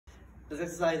This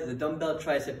exercise is a dumbbell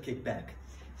tricep kickback.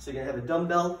 So you're gonna have a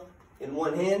dumbbell in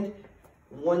one hand,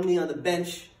 one knee on the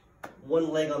bench, one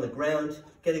leg on the ground.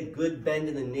 Get a good bend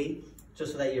in the knee,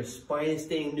 just so that your spine is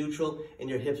staying neutral and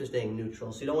your hips are staying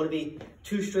neutral. So you don't wanna be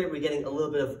too straight where you're getting a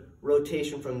little bit of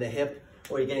rotation from the hip,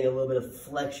 or you're getting a little bit of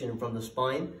flexion from the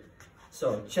spine.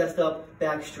 So chest up,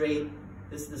 back straight.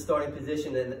 This is the starting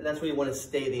position, and that's where you wanna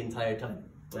stay the entire time.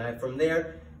 All right, from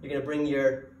there, you're gonna bring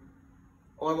your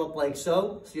arm up like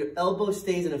so. So your elbow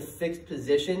stays in a fixed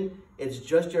position. It's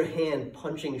just your hand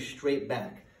punching straight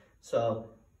back. So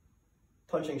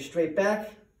punching straight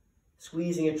back,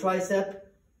 squeezing your tricep,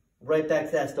 right back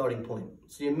to that starting point.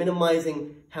 So you're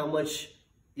minimizing how much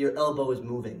your elbow is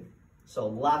moving. So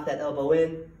lock that elbow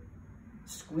in,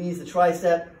 squeeze the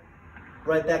tricep,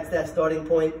 right back to that starting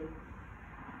point,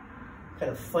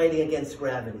 kind of fighting against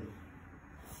gravity.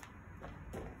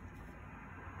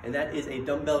 And that is a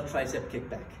dumbbell tricep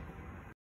kickback.